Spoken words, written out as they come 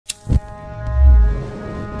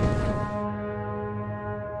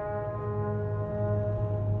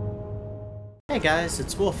guys,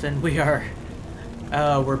 it's Wolf, and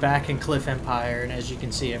we're back in Cliff Empire, and as you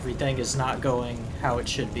can see, everything is not going how it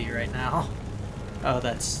should be right now. Oh,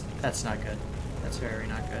 that's not good. That's very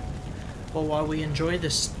not good. Well, while we enjoy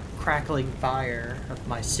this crackling fire of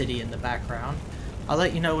my city in the background, I'll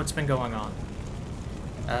let you know what's been going on.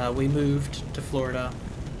 We moved to Florida.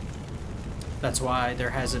 That's why there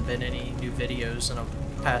hasn't been any new videos in the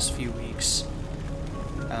past few weeks.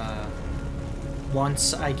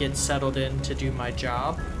 Once I get settled in to do my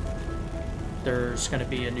job, there's going to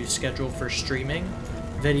be a new schedule for streaming.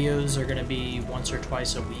 Videos are going to be once or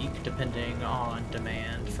twice a week, depending on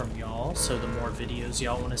demand from y'all. So the more videos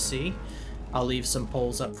y'all want to see, I'll leave some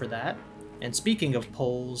polls up for that. And speaking of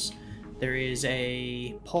polls, there is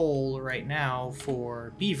a poll right now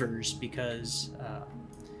for beavers because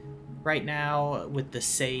right now with the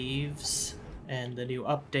saves and the new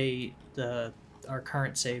update, our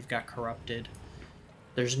current save got corrupted.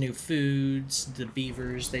 There's new foods, the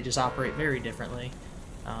beavers, they just operate very differently.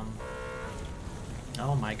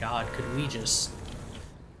 Oh my god, could we just...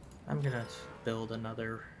 I'm gonna build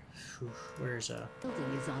another... Where's a...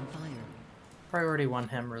 Building is on fire. Priority 1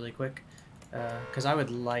 him really quick. Because I would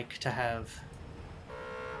like to have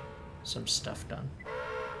some stuff done.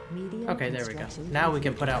 Medium okay, there we go. Now we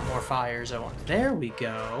can put out more fires. There we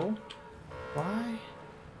go. Why?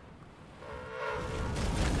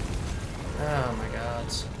 Oh my god.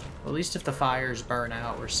 Well, at least if the fires burn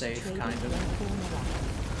out, we're safe, kind of.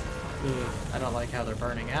 Ugh, I don't like how they're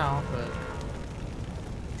burning out, but...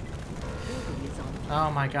 Oh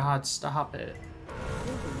my god, stop it.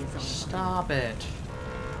 Stop it.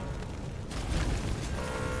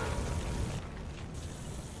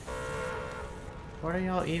 What are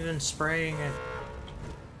y'all even spraying it?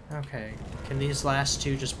 Okay, can these last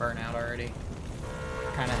two just burn out already?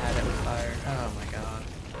 Kinda had it with fire. Oh my god.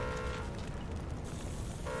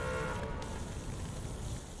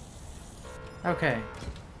 Okay.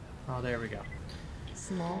 Oh, there we go.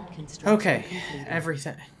 Small construction okay,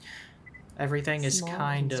 completed. everything is Small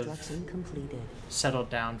kind of construction completed.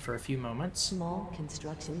 settled down for a few moments. Small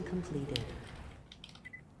construction completed.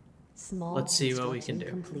 Small Let's see what we can do.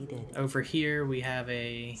 completed. Over here we have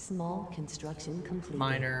a Small construction completed.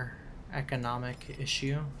 minor economic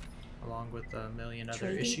issue, along with a million other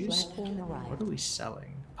Trading issues. platform arrived. What are we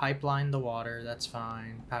selling? Pipeline the water, that's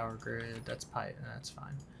fine. Power grid, that's fine.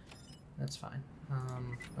 That's fine.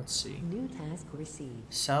 Let's see. New task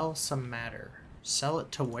received. Sell some matter. Sell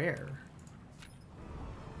it to where?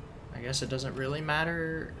 I guess it doesn't really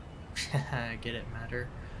matter. Get it, matter.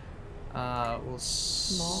 We'll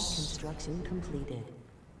Small construction completed.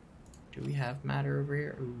 Do we have matter over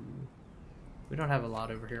here? Ooh. We don't have a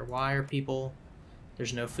lot over here. Why are people...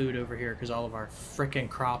 There's no food over here because all of our frickin'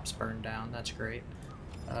 crops burned down. That's great.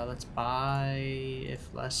 Let's buy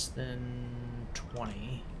if less than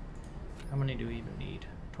 20. How many do we even need?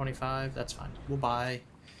 25? That's fine. We'll buy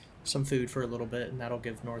some food for a little bit, and that'll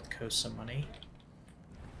give North Coast some money.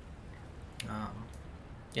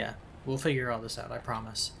 Yeah, we'll figure all this out, I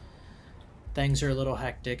promise. Things are a little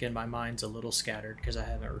hectic, and my mind's a little scattered because I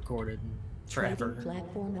haven't recorded in forever. Trading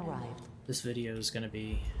platform arrived. This video is going to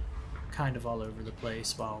be kind of all over the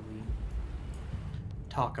place while we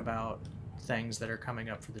talk about things that are coming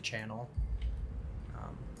up for the channel.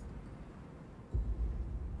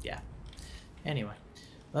 Yeah. Anyway,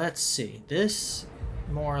 let's see. This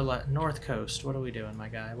more or less North Coast. What are we doing, my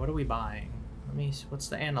guy? What are we buying? Let me. What's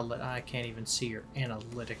the I can't even see your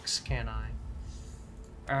analytics, can I?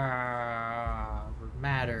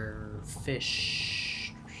 Matter,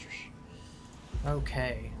 fish.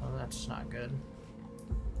 Okay. Well, that's not good.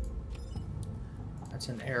 That's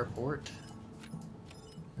an airport.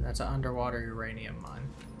 And that's an underwater uranium mine.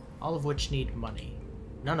 All of which need money.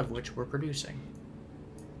 None of which we're producing.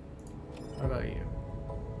 What about you?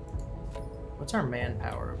 What's our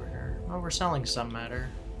manpower over here? Oh, we're selling some matter.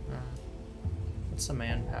 What's the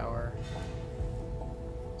manpower?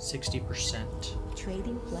 60%.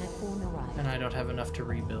 Trading platform arrived. And I don't have enough to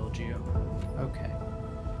rebuild you. Okay.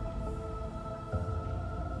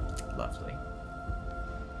 Lovely.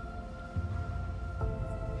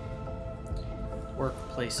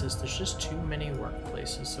 Workplaces. There's just too many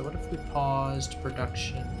workplaces. So what if we paused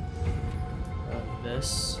production of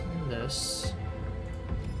this and this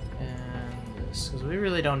and this? Because we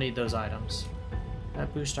really don't need those items.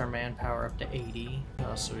 That boosts our manpower up to 80. What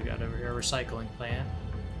else do we got over here? A recycling plant.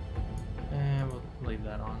 And we'll leave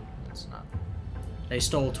that on. That's not... They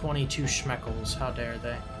stole 22 schmeckles. How dare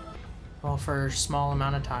they? Well, for a small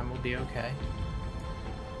amount of time, we'll be okay.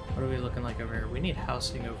 What are we looking like over here? We need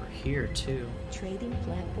housing over here, too. Trading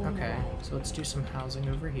platform Okay, arrived. so let's do some housing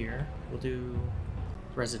over here. We'll do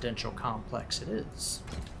residential complex it is.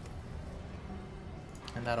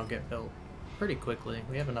 And that'll get built pretty quickly.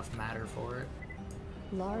 We have enough matter for it.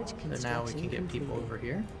 Large construction So now we can get people over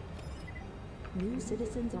here. New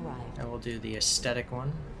citizens arrived. And we'll do the aesthetic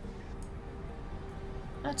one.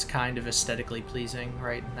 That's kind of aesthetically pleasing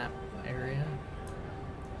right in that area.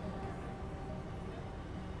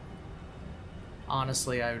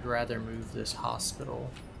 Honestly, I would rather move this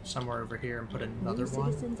hospital somewhere over here and put another New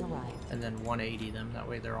one. citizens arrived. And then 180 them. That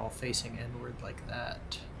way they're all facing inward like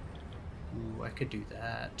that. Ooh, I could do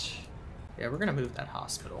that. Yeah, we're gonna move that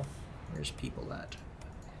hospital. Where's people at?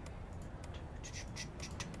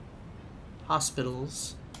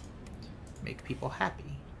 Hospitals make people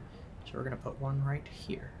happy. So we're gonna put one right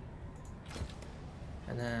here.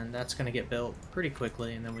 And then that's gonna get built pretty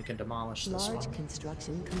quickly, and then we can demolish this one. Large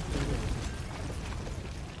construction completed.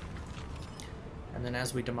 And then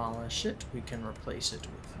as we demolish it, we can replace it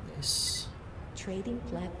with this. Trading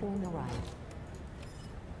platform arrived.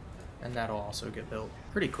 And that'll also get built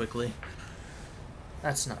pretty quickly.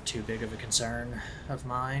 That's not too big of a concern of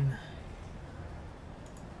mine.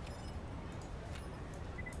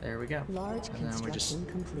 There we go. Large And then we just construction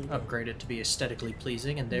completed. upgrade it to be aesthetically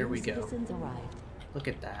pleasing, and there New we go. citizens arrived. Look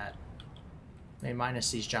at that. I mean,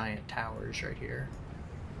 minus these giant towers right here.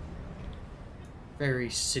 Very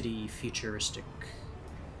city futuristic.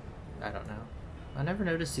 I don't know. I never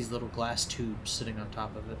noticed these little glass tubes sitting on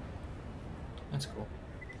top of it. That's cool.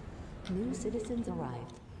 New citizens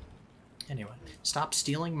arrived. Anyway, stop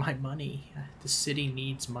stealing my money. The city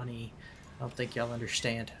needs money. I don't think y'all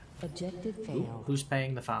understand. Objective Ooh, failed. who's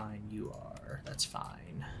paying the fine? You are. That's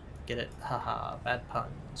fine. Get it? Haha, bad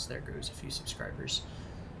puns. There goes a few subscribers.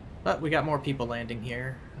 But we got more people landing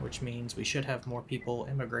here, which means we should have more people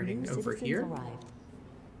immigrating New over citizens here. arrived.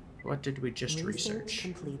 What did we just Research research?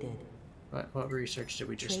 completed. What research did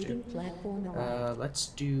we just Trading do? platform arrived. Let's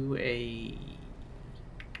do a...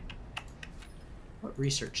 What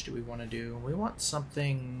research do we want to do? We want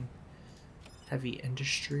something... Heavy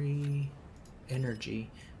industry...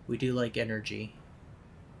 Energy. We do like energy.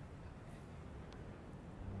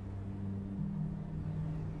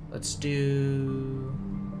 Let's do...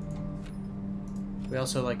 We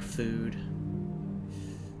also like food.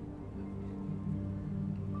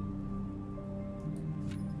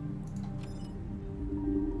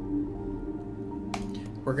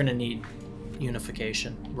 We're gonna need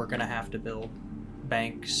unification. We're gonna have to build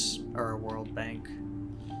banks or a world bank.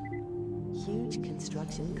 Huge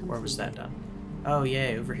construction completed. Where was that done? Oh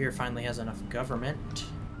yay, over here finally has enough government.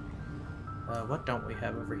 What don't we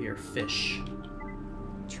have over here? Fish.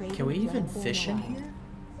 Trading Can we even platform fish in arrived. here?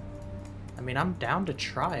 I mean, I'm down to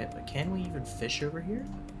try it, but can we even fish over here?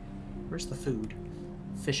 Where's the food?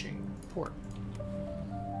 Fishing. Port.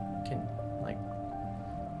 Can, like,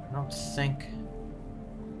 I don't think...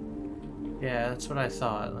 Yeah, that's what I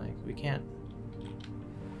thought. Like, we can't...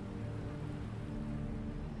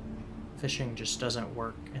 Fishing just doesn't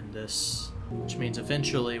work in this. Which means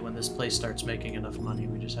eventually, when this place starts making enough money,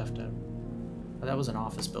 we just have to... Oh, that was an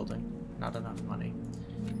office building. Not enough money.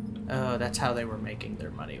 Oh, that's how they were making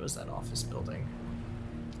their money, was that office building.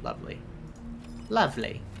 Lovely.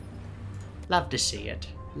 Lovely. Love to see it.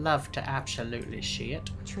 Love to absolutely see it.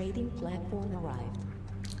 Trading platform arrived.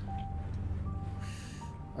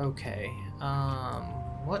 Okay,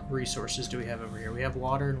 what resources do we have over here? We have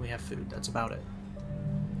water and we have food, that's about it.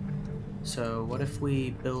 So what if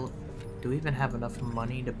we build... Do we even have enough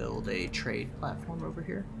money to build a trade platform over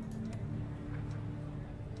here?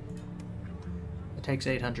 It takes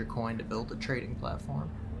 800 coin to build a trading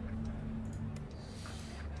platform.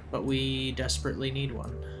 But we desperately need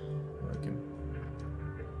one. We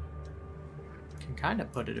can kind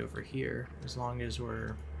of put it over here, as long as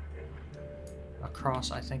we're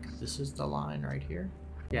across. I think this is the line right here.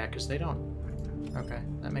 Yeah, because they don't... Okay,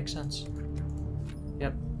 that makes sense.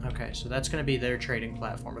 Yep, okay, so that's going to be their trading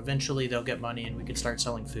platform. Eventually they'll get money and we can start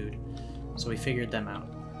selling food. So we figured them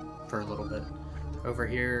out for a little bit. Over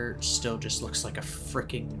here still just looks like a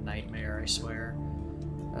freaking nightmare, I swear.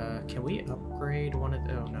 Can we upgrade one of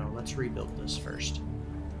the... Oh no, let's rebuild this first.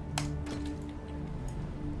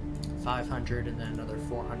 500 and then another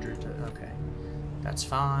 400 to... Okay, that's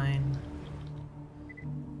fine.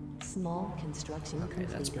 Small construction Okay,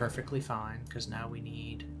 that's completed. perfectly fine, because now we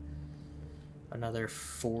need another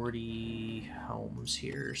 40 homes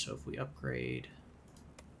here. So if we upgrade,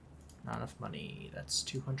 not enough money, that's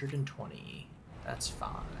 220. That's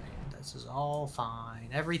fine. This is all fine.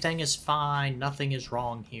 Everything is fine. Nothing is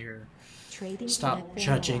wrong here. Trading Stop platform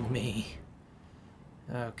judging arrived. me.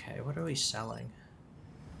 Okay, what are we selling?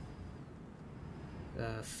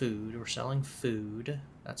 Food. We're selling food.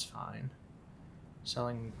 That's fine.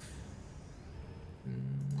 Selling... I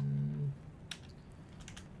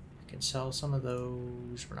can sell some of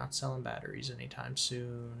those. We're not selling batteries anytime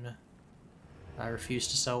soon. I refuse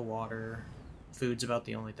to sell water. Food's about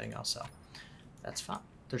the only thing I'll sell. That's fine.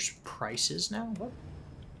 There's prices now? What?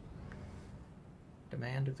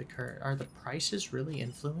 Demand of the current... Are the prices really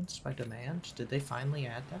influenced by demand? Did they finally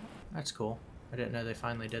add that? That's cool. I didn't know they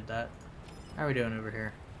finally did that. How are we doing over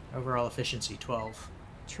here? Overall efficiency, 12.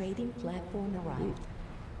 Trading platform arrived.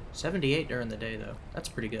 78 during the day, though. That's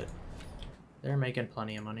pretty good. They're making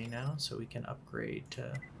plenty of money now, so we can upgrade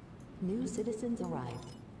to... New citizens arrived.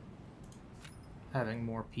 having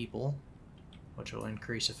more people, which will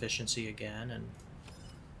increase efficiency again, and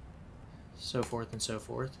so forth and so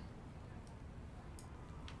forth.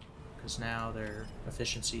 Because now their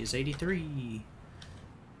efficiency is 83.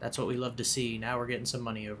 That's what we love to see. Now we're getting some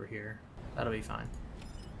money over here. That'll be fine.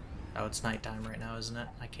 Oh, it's nighttime right now, isn't it?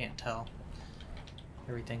 I can't tell.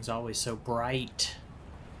 Everything's always so bright.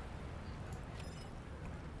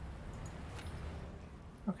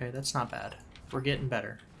 Okay, that's not bad. We're getting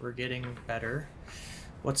better. We're getting better.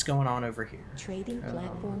 What's going on over here? Trading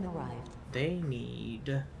platform arrived. They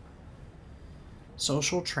need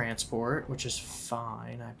social transport, which is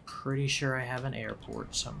fine. I'm pretty sure I have an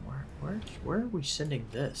airport somewhere. Where are we sending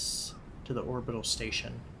this? To the orbital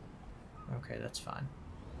station. Okay, that's fine.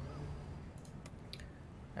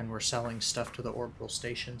 And we're selling stuff to the orbital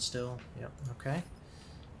station still. Yep, okay.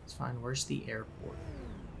 It's fine. Where's the airport?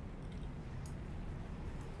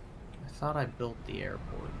 I thought I built the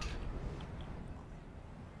airport.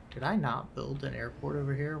 Did I not build an airport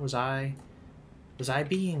over here? Was I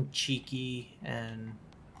being cheeky and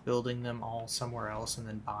building them all somewhere else and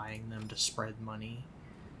then buying them to spread money?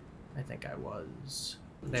 I think I was.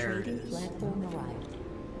 There it is. Platform arrived.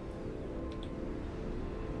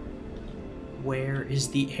 Where is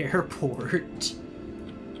the airport?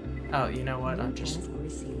 Oh, you know what? I'm just...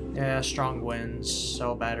 Yeah, strong winds.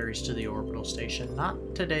 Sell batteries to the orbital station.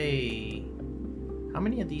 Not today. How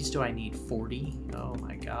many of these do I need? 40? Oh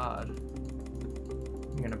my god.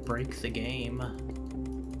 I'm gonna break the game.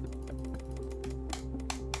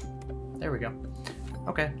 There we go.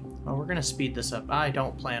 Okay. Well, we're gonna speed this up. I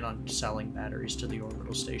don't plan on selling batteries to the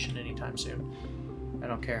orbital station anytime soon. I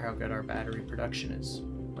don't care how good our battery production is.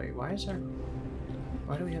 Wait, why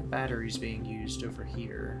do we have batteries being used over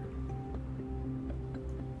here?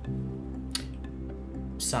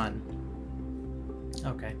 Sun.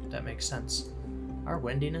 Okay, that makes sense. Our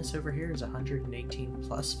windiness over here is 118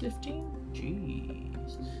 plus 15?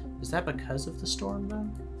 Jeez. Is that because of the storm,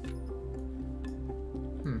 then?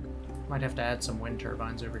 Might have to add some wind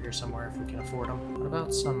turbines over here somewhere if we can afford them. What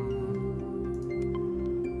about some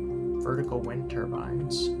vertical wind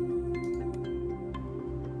turbines?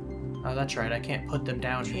 Oh, that's right. I can't put them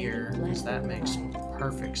down here, because that makes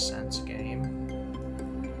perfect sense, game.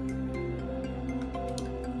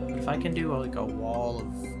 But if I can do like a wall of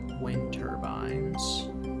wind turbines,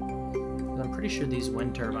 I'm pretty sure these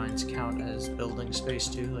wind turbines count as building space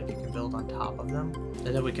too, like you can build on top of them.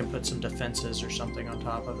 And then we can put some defenses or something on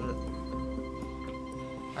top of it.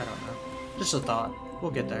 I don't know. Just a thought. We'll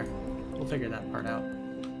get there. We'll figure that part out.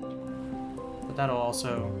 But that'll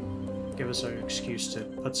also give us an excuse to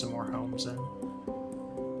put some more homes in.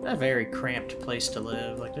 A very cramped place to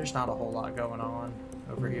live. Like, there's not a whole lot going on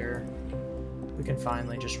over here. We can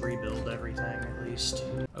finally just rebuild everything, at least.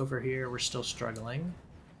 Over here, we're still struggling.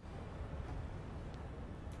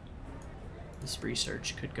 This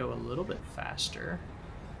research could go a little bit faster.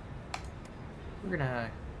 We're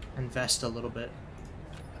gonna invest a little bit.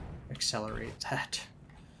 Accelerate that.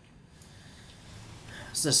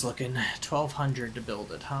 How's this looking? 1,200 to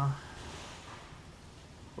build it, huh?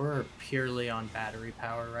 We're purely on battery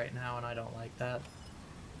power right now, and I don't like that.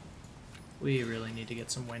 We really need to get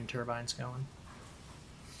some wind turbines going.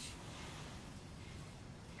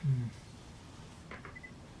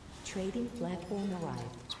 Trading platform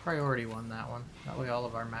arrived. It's priority one, that one. That way all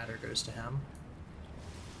of our matter goes to him.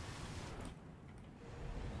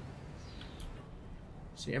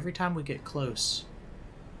 See, every time we get close,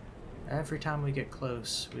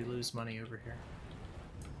 we lose money over here.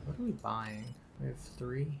 What are we buying? We have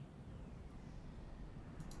 3.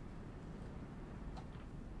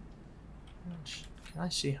 Can I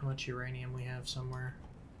see how much uranium we have somewhere?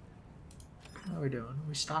 How are we doing? Are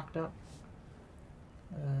we stocked up?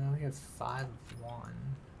 We have 5 of 1.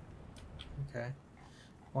 Okay.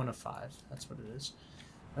 1 of 5. That's what it is.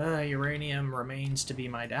 Uranium remains to be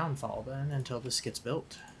my downfall then until this gets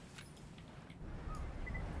built.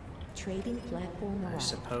 Trading platform arrived. I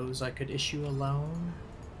suppose I could issue a loan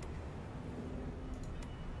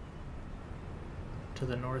to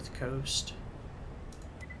the North Coast.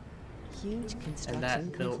 Huge And construction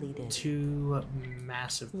that built completed. 2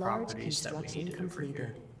 massive Large properties that we construction needed over here,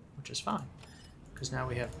 completed. which is fine. Because now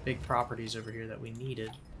we have big properties over here that we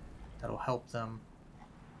needed that'll help them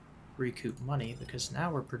recoup money, because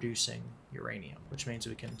now we're producing uranium, which means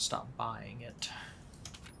we can stop buying it.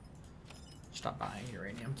 Stop buying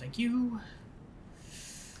uranium, thank you.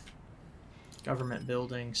 Government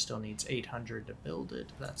building still needs 800 to build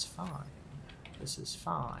it. That's fine. This is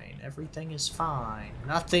fine. Everything is fine.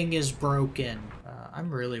 Nothing is broken.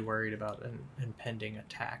 I'm really worried about an impending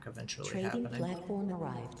attack eventually Trading happening. platform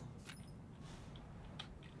arrived.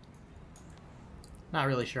 Not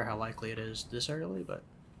really sure how likely it is this early, but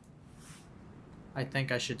I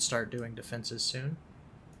think I should start doing defenses soon.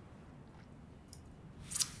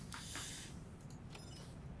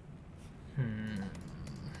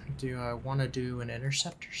 Do I want to do an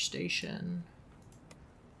interceptor station?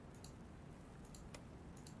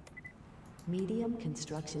 Medium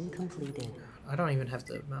construction completed. I don't even have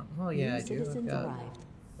the amount. Oh yeah, New I do. I've citizens got arrived.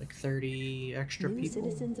 like 30 extra New people.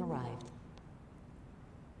 citizens arrived.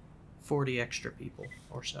 40 extra people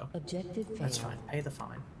or so. Objective failed. That's fine. Pay the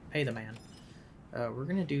fine. Pay the man. We're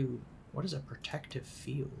gonna do, what is a protective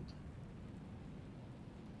field?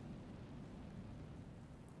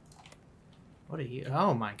 What are you?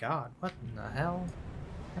 Oh my god. What in the hell?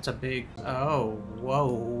 That's a big. Oh, whoa,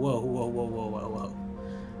 whoa, whoa, whoa, whoa, whoa, whoa.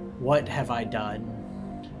 What have I done?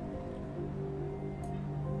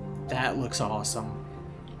 That looks awesome.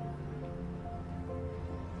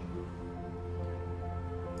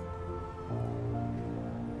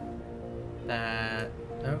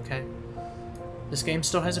 Okay. This game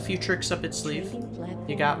still has a few tricks up its sleeve.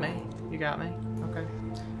 You got me? You got me? Okay.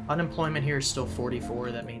 Unemployment here is still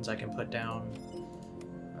 44. That means I can put down...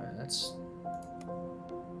 that's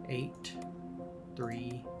 8,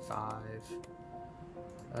 3, 5.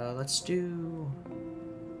 Let's do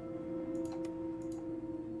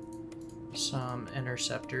some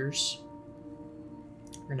interceptors.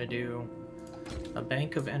 We're gonna do a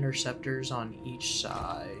bank of interceptors on each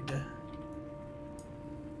side.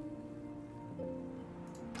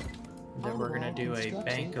 Then we're going to do a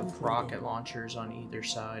bank of rocket launchers on either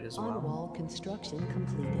side as well. On-wall construction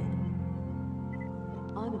completed.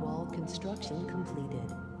 On-wall construction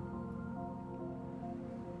completed.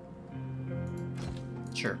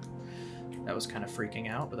 Sure. That was kind of freaking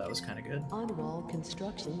out, but that was kind of good. On-wall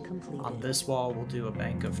construction completed. On this wall, we'll do a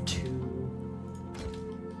bank of 2.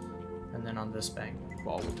 And then on this bank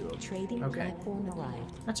wall, we'll do a... Trading platform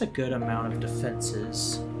arrived. That's a good amount of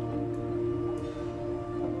defenses.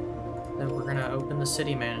 Then we're going to open the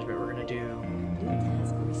city management. We're going to do... New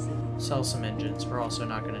task received. Sell some engines. We're also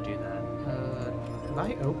not going to do that. Have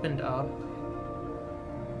I opened up...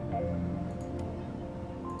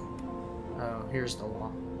 Oh, here's the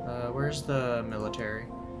law. Where's the military?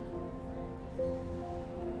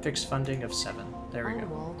 Fixed funding of 7. There we go.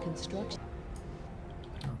 On-wall construction.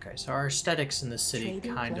 Okay, so our aesthetics in the city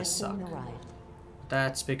kind of suck. Arrived.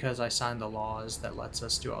 That's because I signed the laws that lets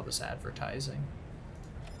us do all this advertising.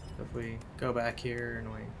 If we go back here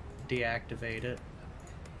and we deactivate it,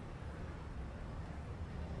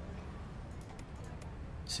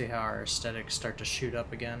 see how our aesthetics start to shoot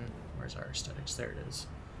up again. Where's our aesthetics? There it is.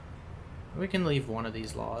 We can leave one of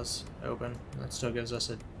these laws open. That still gives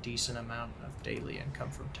us a decent amount of daily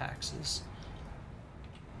income from taxes.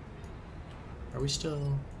 Are we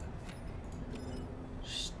still...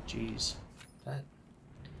 Jeez.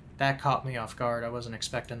 That caught me off guard. I wasn't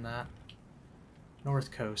expecting that.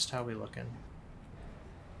 North Coast, how we looking?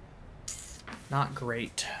 Not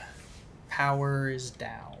great. Power is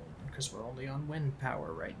down, because we're only on wind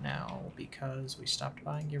power right now, because we stopped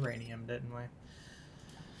buying uranium, didn't we?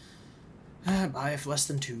 Buy if less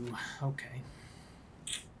than 2. Okay.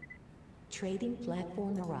 Trading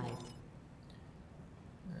platform arrived.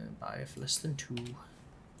 Buy if less than 2.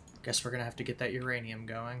 Guess we're gonna have to get that uranium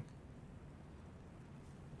going.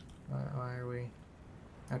 Why are we...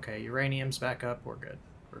 Okay, uranium's back up. We're good.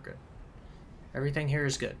 We're good. Everything here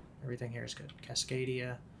is good. Everything here is good.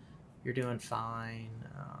 Cascadia, you're doing fine.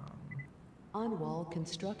 On-wall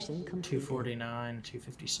construction completed. 249,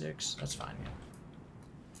 256. That's fine, yeah.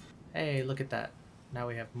 Hey, look at that. Now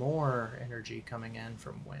we have more energy coming in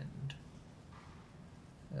from wind.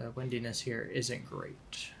 Windiness here isn't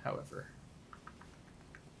great, however.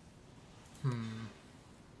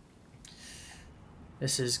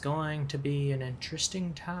 This is going to be an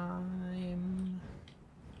interesting time.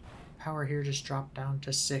 Power here just dropped down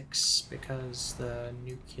to 6 because the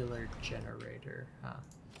nuclear generator.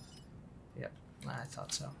 Yep, I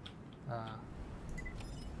thought so.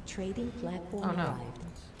 Trading platform Oh no. arrived.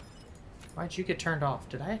 Why'd you get turned off?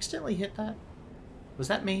 Did I accidentally hit that? Was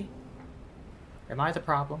that me? Am I the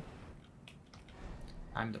problem?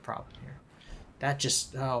 I'm the problem here. That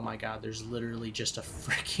just... Oh my god, there's literally just a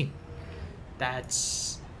freaking...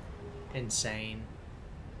 That's insane.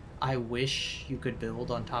 I wish you could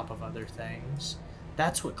build on top of other things.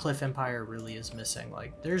 That's what Cliff Empire really is missing.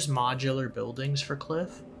 Like, there's modular buildings for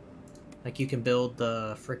Cliff. Like, you can build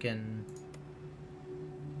the frickin'...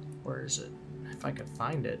 Where is it? If I could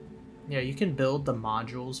find it. Yeah, you can build the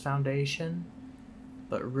modules foundation.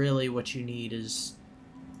 But really what you need is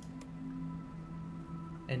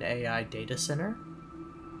an AI data center.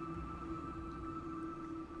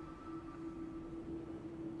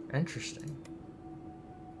 Interesting.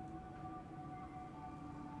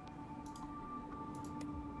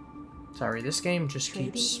 Sorry, this game just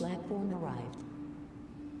keeps... Platform arrived.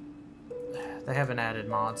 They haven't added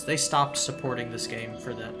mods. They stopped supporting this game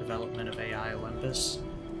for the development of AI Olympus,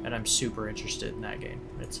 and I'm super interested in that game.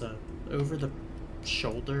 It's a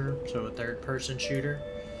over-the-shoulder, so a third-person shooter,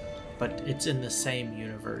 but it's in the same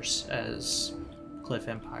universe as Cliff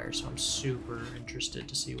Empire, so I'm super interested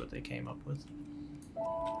to see what they came up with.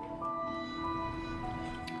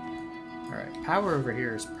 Alright, power over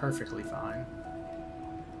here is perfectly fine.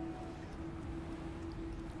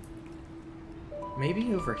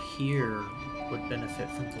 Maybe over here would benefit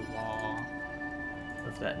from the law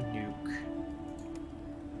of that nuke.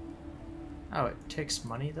 Oh, it takes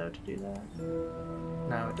money, though, to do that?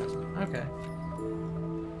 No, it doesn't. Okay.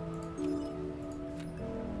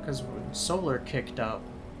 Because when solar kicked up...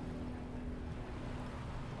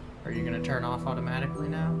 Are you going to turn off automatically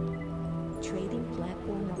now? Trading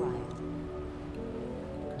platform arrived.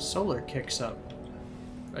 Because solar kicks up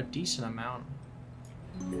a decent amount.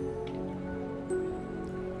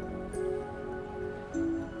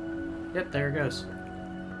 Yep, there it goes.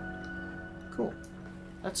 Cool.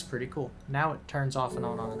 That's pretty cool. Now it turns off and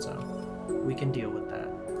on its own. We can deal with that.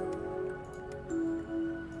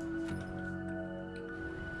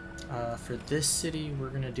 For this city, we're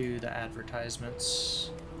gonna do the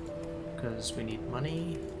advertisements. Because we need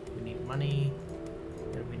money, we need money,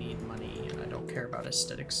 and we need money, and I don't care about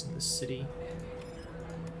aesthetics in this city.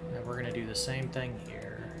 And we're gonna do the same thing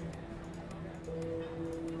here.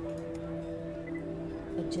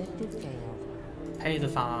 Objective failed. Pay the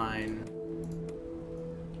fine.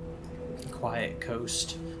 Quiet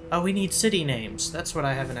coast. Oh, we need city names. That's what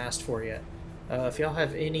I haven't asked for yet. If y'all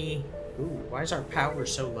have any... Ooh, why is our power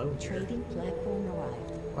so low here? Trading platform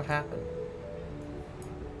arrived. What happened?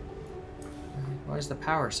 Why is the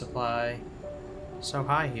power supply so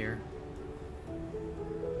high here?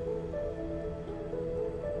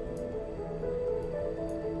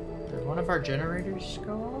 Did one of our generators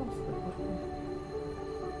go off?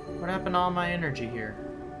 What happened to all my energy here?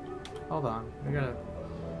 Hold on, we gotta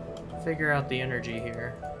figure out the energy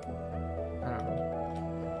here. I don't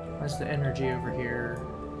know. Why's the energy over here?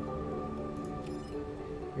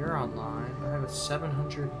 You're online. I have a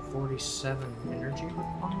 747 energy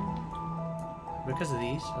requirement. Because of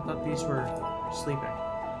these? I thought these were sleeping.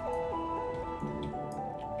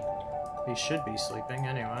 These should be sleeping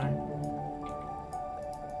anyway.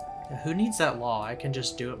 Yeah, who needs that law? I can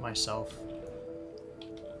just do it myself.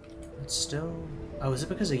 It's still... Oh, is it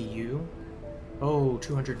because of you? Oh,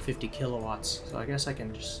 250 kilowatts. So I guess I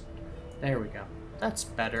can just... There we go. That's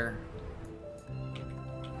better.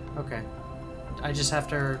 Okay. I just have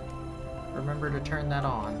to remember to turn that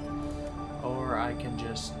on. Or I can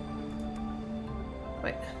just...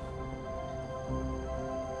 Wait.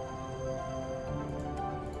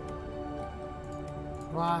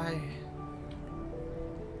 Why?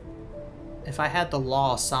 If I had the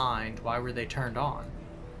law signed, why were they turned on?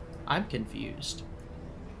 I'm confused.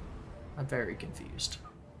 I'm very confused.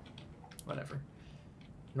 Whatever.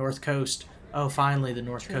 North Coast. Oh, finally the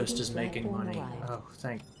North Coast is making money. Oh,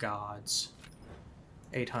 thank gods.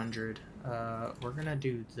 800. We're gonna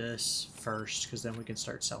do this first, because then we can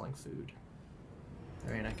start selling food.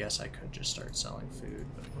 I mean, I guess I could just start selling food,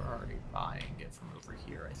 but we're already buying it from over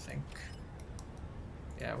here, I think.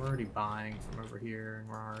 Yeah, we're already buying from over here, and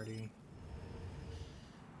we're already...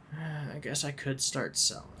 I guess I could start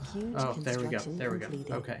selling. Oh, there we go. There we go.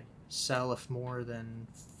 Okay. Sell if more than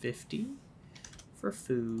 50 for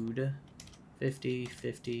food. 50,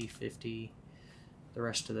 50, 50. The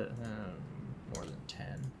rest of the... more than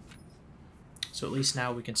 10. So at least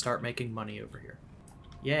now we can start making money over here.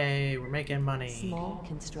 Yay, we're making money. Small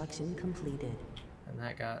construction completed. And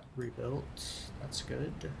that got rebuilt. That's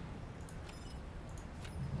good.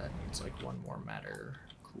 That needs like one more matter.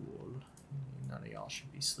 Cool. None of y'all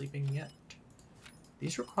should be sleeping yet.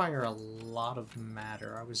 These require a lot of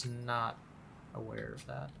matter. I was not aware of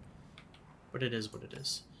that. But it is what it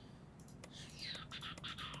is.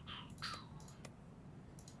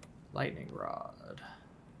 Lightning rod.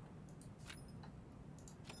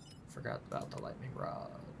 Forgot about the lightning rod.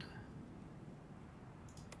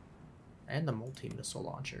 And the multi-missile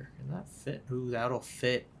launcher. Can that fit? Ooh, that'll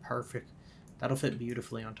fit perfect. That'll fit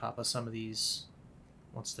beautifully on top of some of these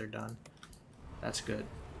once they're done. That's good.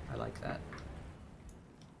 I like that.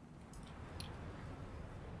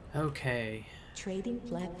 Okay. Trading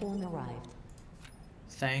platform arrived.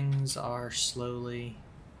 Things are slowly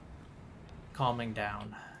calming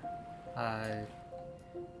down. I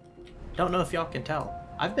don't know if y'all can tell.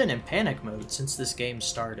 I've been in panic mode since this game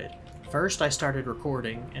started. First, I started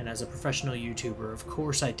recording, and as a professional YouTuber, of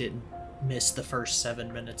course I didn't miss the first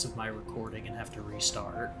 7 minutes of my recording and have to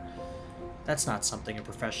restart. That's not something a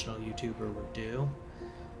professional YouTuber would do.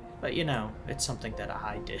 But, you know, it's something that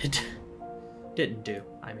I did. Didn't do,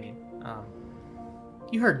 I mean.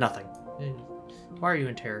 You heard nothing. Why are you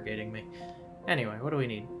interrogating me? Anyway, what do we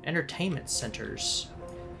need? Entertainment centers.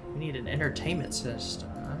 We need an entertainment system.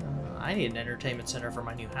 I need an entertainment center for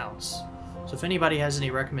my new house. So if anybody has any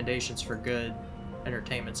recommendations for good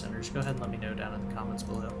entertainment centers, go ahead and let me know down in the comments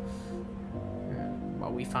below.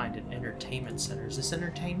 While we find an entertainment center. Is this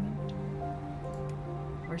entertainment?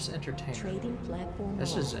 Where's entertainment? Trading platform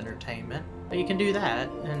This arrived. is entertainment. But you can do that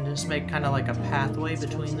and just make kind of like a pathway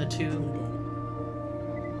between the two.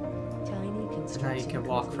 Tiny So construction now you can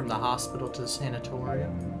walk from the completed. hospital to the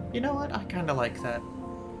sanatorium. You know what? I kind of like that.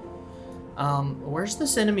 Where's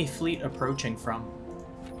this enemy fleet approaching from?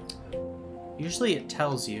 Usually it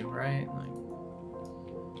tells you, right? Like,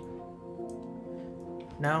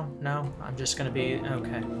 no, I'm just gonna be,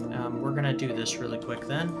 okay. We're gonna do this really quick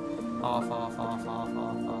then. Off.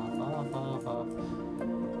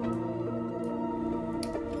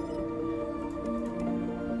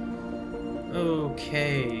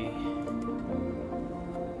 Okay.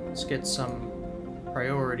 Let's get some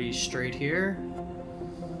priorities straight here.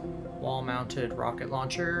 Wall-mounted rocket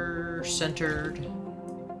launcher, centered.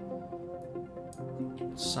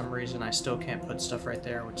 For some reason I still can't put stuff right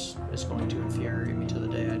there, which is going to infuriate me to the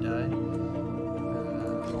day I die.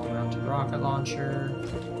 Wall-mounted rocket launcher.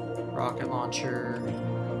 Rocket launcher.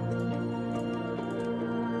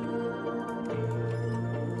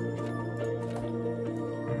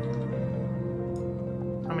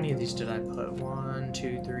 How many of these did I put? 1,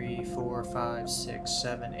 2, 3, 4, 5, 6,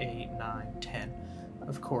 7, 8, 9, 10.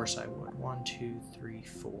 Of course I would. 1, 2, 3,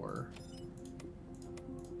 4.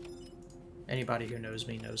 Anybody who knows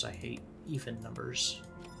me knows I hate even numbers.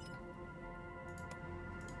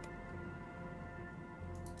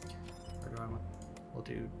 Where do I want? We'll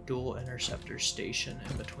do dual interceptor station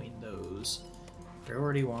in between those.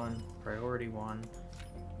 Priority 1, priority 1.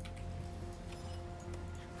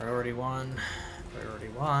 Priority 1, priority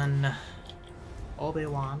 1.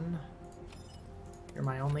 Obi-Wan, you're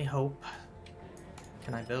my only hope.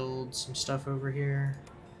 Can I build some stuff over here?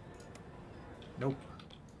 Nope.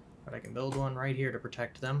 But I can build one right here to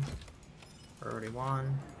protect them. Priority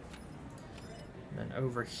 1. And then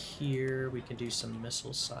over here we can do some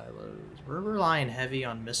missile silos. We're relying heavy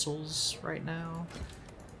on missiles right now.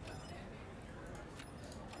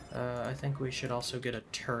 I think we should also get a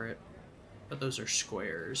turret. But those are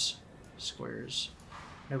squares. Squares.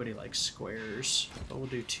 Nobody likes squares. But we'll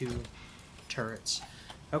do 2 turrets.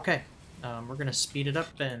 Okay. We're going to speed it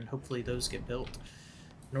up and hopefully those get built.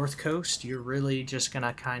 North Coast, you're really just going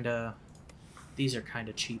to kind of... These are kind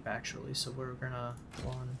of cheap actually. So we're going to...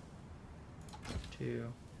 1,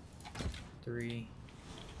 2, 3...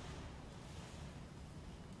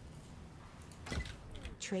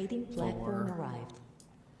 Trading platform 4. arrived.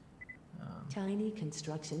 Tiny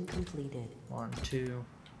construction completed. 1, 2.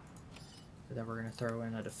 And then we're going to throw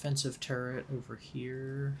in a defensive turret over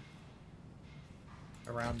here.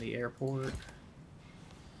 Around the airport.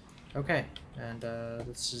 Okay, and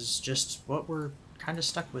this is just what we're kind of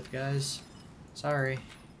stuck with, guys. Sorry.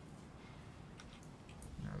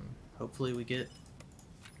 Hopefully we get...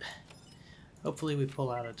 Hopefully we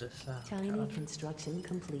pull out of this. Tiny God. construction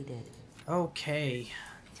completed. Okay.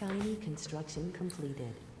 Tiny construction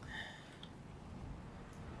completed.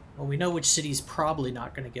 Well, we know which city's probably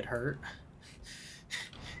not going to get hurt.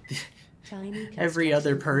 Tiny Every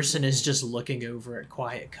other construction person is completed. just looking over at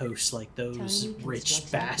Quiet Coast like those Tiny rich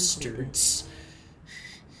construction bastards.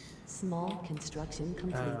 Small construction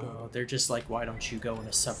completed. Oh, they're just like, why don't you go in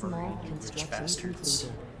a submarine, Small you rich construction bastards?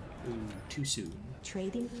 completed. Ooh, too soon.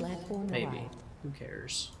 Trading platform Maybe. arrived. Who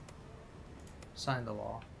cares? Sign the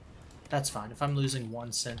law. That's fine. If I'm losing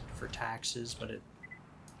 1 cent for taxes, but it...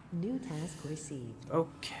 New task received.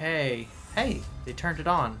 Okay. Hey, they turned it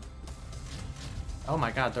on. Oh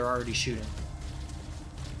my god, they're already shooting.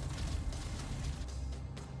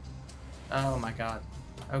 Oh my god.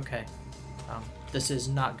 Okay. This is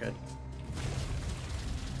not good.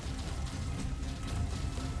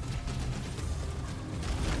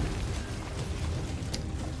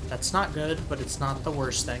 That's not good, but it's not the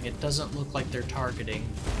worst thing. It doesn't look like they're targeting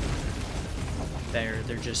there.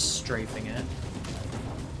 They're just strafing it.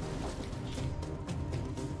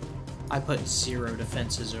 I put 0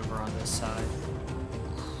 defenses over on this side.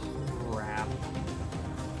 Crap.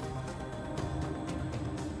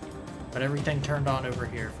 But everything turned on over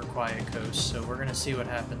here for Quiet Coast, so we're gonna see what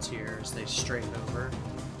happens here as they strafe over.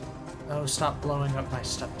 Oh, stop blowing up my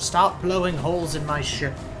stuff. Stop blowing holes in my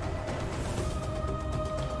ship.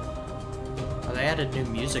 Oh, they added new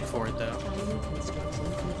music for it, though.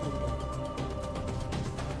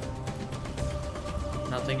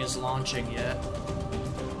 Nothing is launching yet.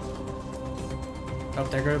 Oh,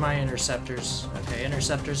 there go my interceptors. Okay,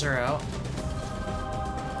 interceptors are out.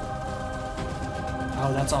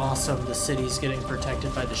 Oh, that's awesome. The city's getting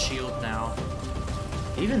protected by the shield now.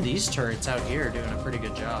 Even these turrets out here are doing a pretty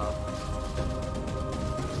good job.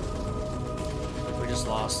 We just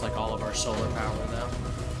lost, like, all of our solar power, though.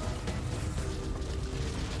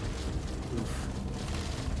 Oof.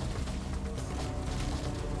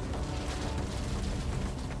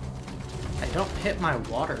 Hey, don't hit my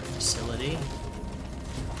water facility.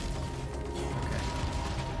 Okay.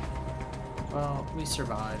 Well, we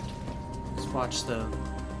survived. Let's watch the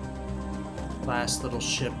last little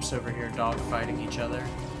ships over here dogfighting each other.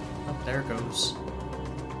 Oh, there it goes.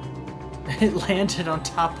 It landed on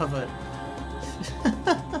top of it.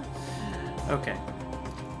 Okay.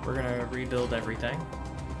 We're gonna rebuild everything.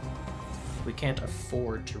 We can't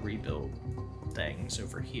afford to rebuild things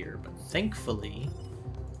over here, but thankfully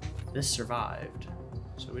this survived.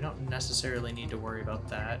 So we don't necessarily need to worry about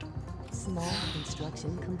that. Small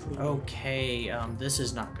construction completed. Okay, this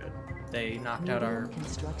is not good. They knocked out our...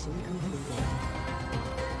 Construction completed.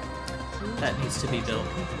 That needs to be built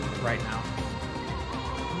right now.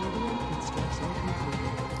 Medium construction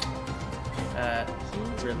completed. That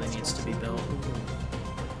really needs to be built.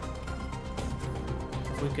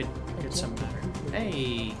 If we could get some better.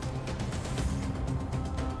 Hey!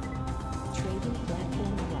 Trading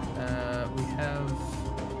platform arrived. We have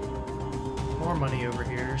more money over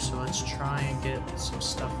here, so let's try and get some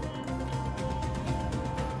stuff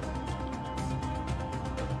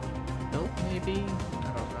built, maybe?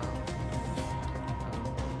 I don't know.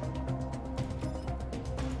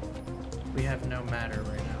 We have no matter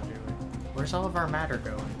right now, do we? Where's all of our matter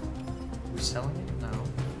going? Are we selling it? No.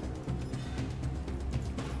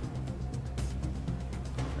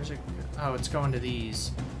 Where's it? Oh, it's going to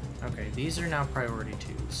these. Okay, these are now priority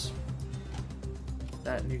 2s.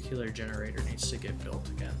 That nuclear generator needs to get built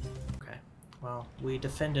again. Okay. Well, we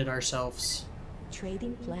defended ourselves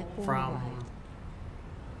Trading platform from... arrived.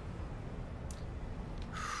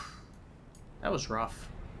 That was rough.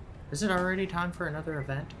 Is it already time for another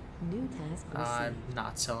event? New task I'm received.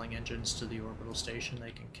 not selling engines to the orbital station.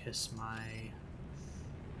 They can kiss my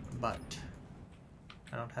butt.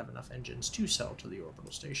 I don't have enough engines to sell to the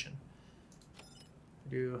orbital station. I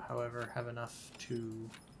do, however, have enough to...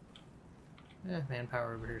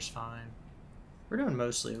 manpower over here is fine. We're doing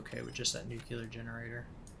mostly okay with just that nuclear generator.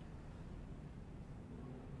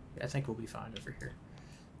 Yeah, I think we'll be fine over here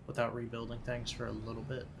without rebuilding things for a little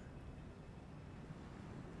bit.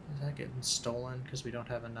 Is that getting stolen because we don't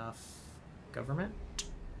have enough government?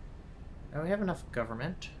 No, we have enough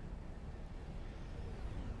government.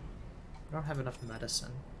 We don't have enough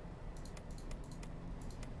medicine.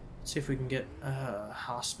 Let's see if we can get a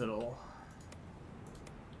hospital.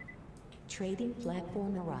 Trading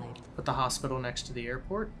platform arrived. Put the hospital next to the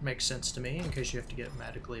airport. Makes sense to me in case you have to get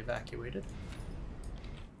medically evacuated.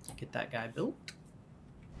 Get that guy built.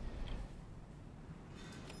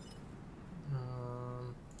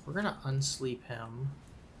 We're gonna unsleep him,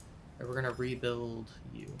 and we're gonna rebuild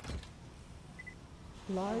you.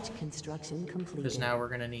 Large construction completed. Because now we're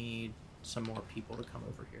gonna need some more people to come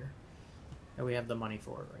over here. And we have the money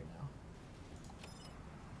for it right now.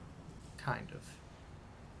 Kind of.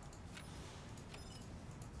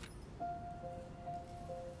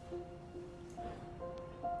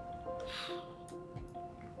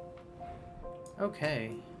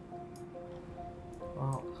 Okay.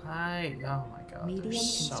 Well, oh my god, Medium there's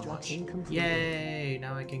so much. construction completed. Yay!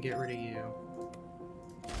 Now I can get rid of you.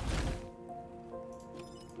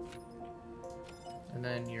 And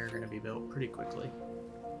then you're gonna be built pretty quickly.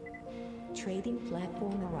 Trading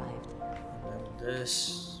platform arrived. And then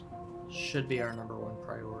this should be our #1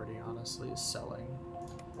 priority, honestly, is selling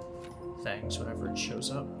things whenever it shows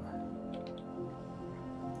up.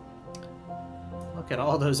 Look at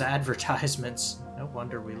all those advertisements. No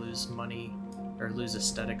wonder we lose money or lose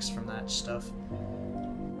aesthetics from that stuff.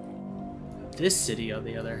 This city, on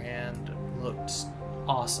the other hand, looked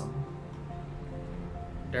awesome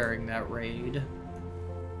during that raid.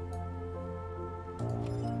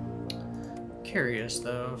 Curious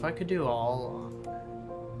though, if I could do all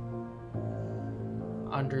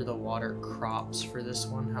under the water crops for this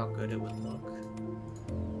one, how good it would look.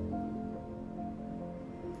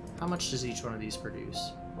 How much does each one of these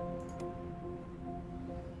produce?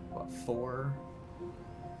 What, 4?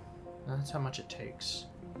 That's how much it takes.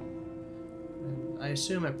 And I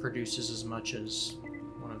assume it produces as much as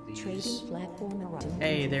one of these. Trading platform arrived.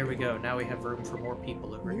 Hey, there we go. Now we have room for more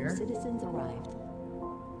people over New here. citizens arrived.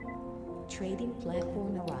 Trading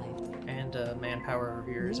platform arrived. And manpower over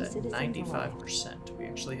here is New at citizens 95%. We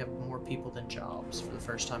actually have more people than jobs for the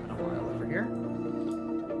first time in a while over here.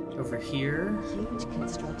 Over here, Huge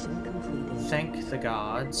construction completed. thank the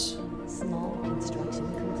gods. Small construction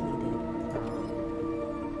completed.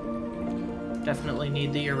 Definitely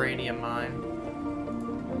need the uranium mine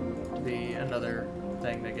to be another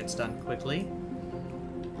thing that gets done quickly.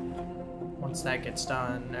 Once that gets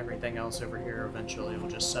done, everything else over here eventually will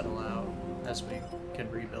just settle out as we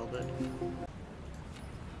can rebuild it.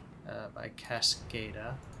 By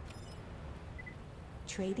Cascada.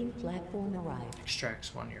 Trading platform arrived.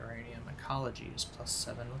 Extracts 1 uranium. Ecology is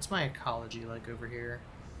 +7. What's my ecology like over here?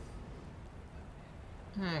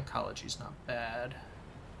 Ecology's not bad.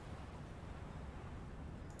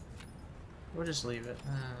 We'll just leave it.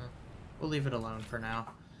 We'll leave it alone for now.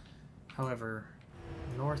 However,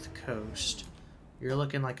 North Coast, you're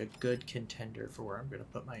looking like a good contender for where I'm going to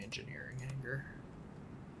put my engineering hangar.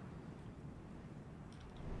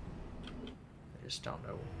 I just don't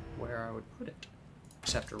know where I would put it.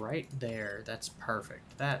 Except right there. That's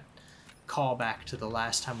perfect. That callback to the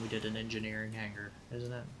last time we did an engineering hangar,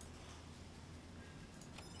 isn't it?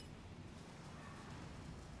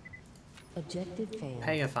 Objective failed.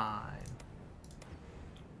 Pay a fine.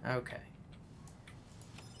 Okay.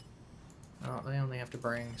 Well, they only have to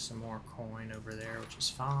bring some more coin over there, which is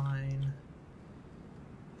fine.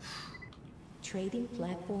 Trading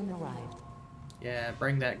platform arrived. Yeah,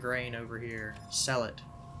 bring that grain over here. Sell it.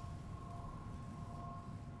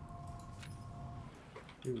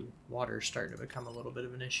 Ooh, water's starting to become a little bit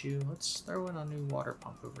of an issue. Let's throw in a new water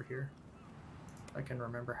pump over here. If I can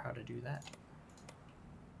remember how to do that.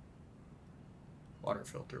 Water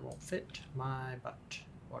filter won't fit my butt.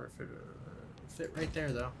 Water filter fit right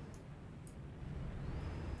there though.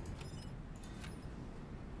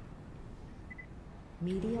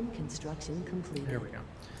 Medium construction completed. There we go.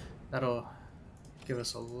 That'll give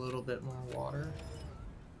us a little bit more water.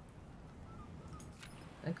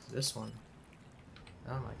 I think this one.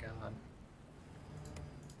 Oh my god.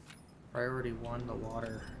 Priority 1, the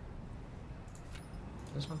water.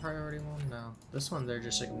 This one priority 1? No. This one they're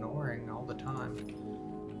just ignoring all the time.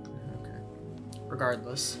 Okay.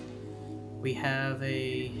 Regardless, we have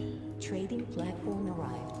a... Trading platform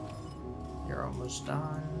arrived. You're almost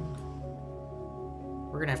done.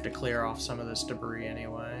 We're gonna have to clear off some of this debris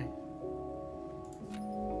anyway.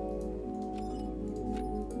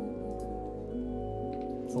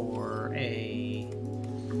 For a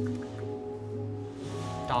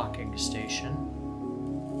docking station.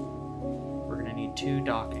 We're gonna need 2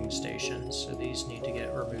 docking stations, so these need to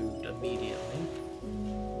get removed immediately.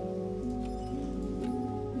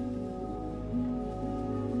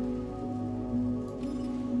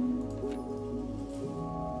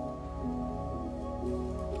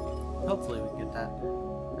 Hopefully we can get that.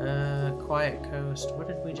 Quiet Coast. What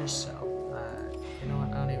did we just sell? You know what?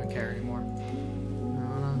 I don't even care anymore.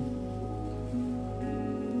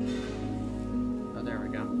 Oh, there we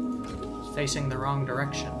go. Facing the wrong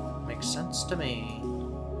direction. Makes sense to me.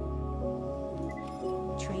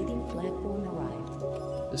 Trading platform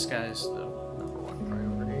arrived. This guy's the #1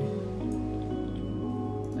 priority.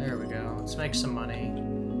 There we go. Let's make some money.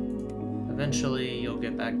 Eventually, you'll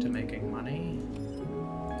get back to making money.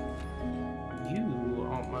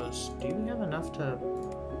 Do you have enough to...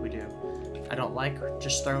 We do. I don't like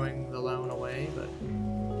just throwing the loan away, but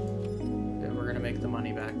we're going to make the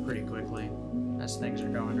money back pretty quickly as things are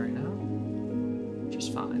going right now, which is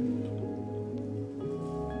fine.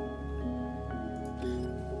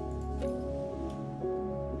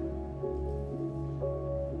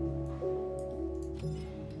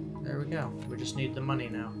 There we go. We just need the money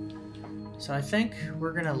now. So I think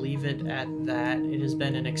we're going to leave it at that. It has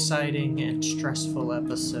been an exciting and stressful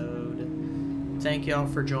episode. Thank y'all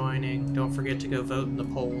for joining. Don't forget to go vote in the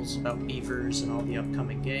polls about beavers and all the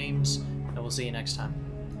upcoming games. And we'll see you next time.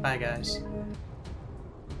 Bye, guys.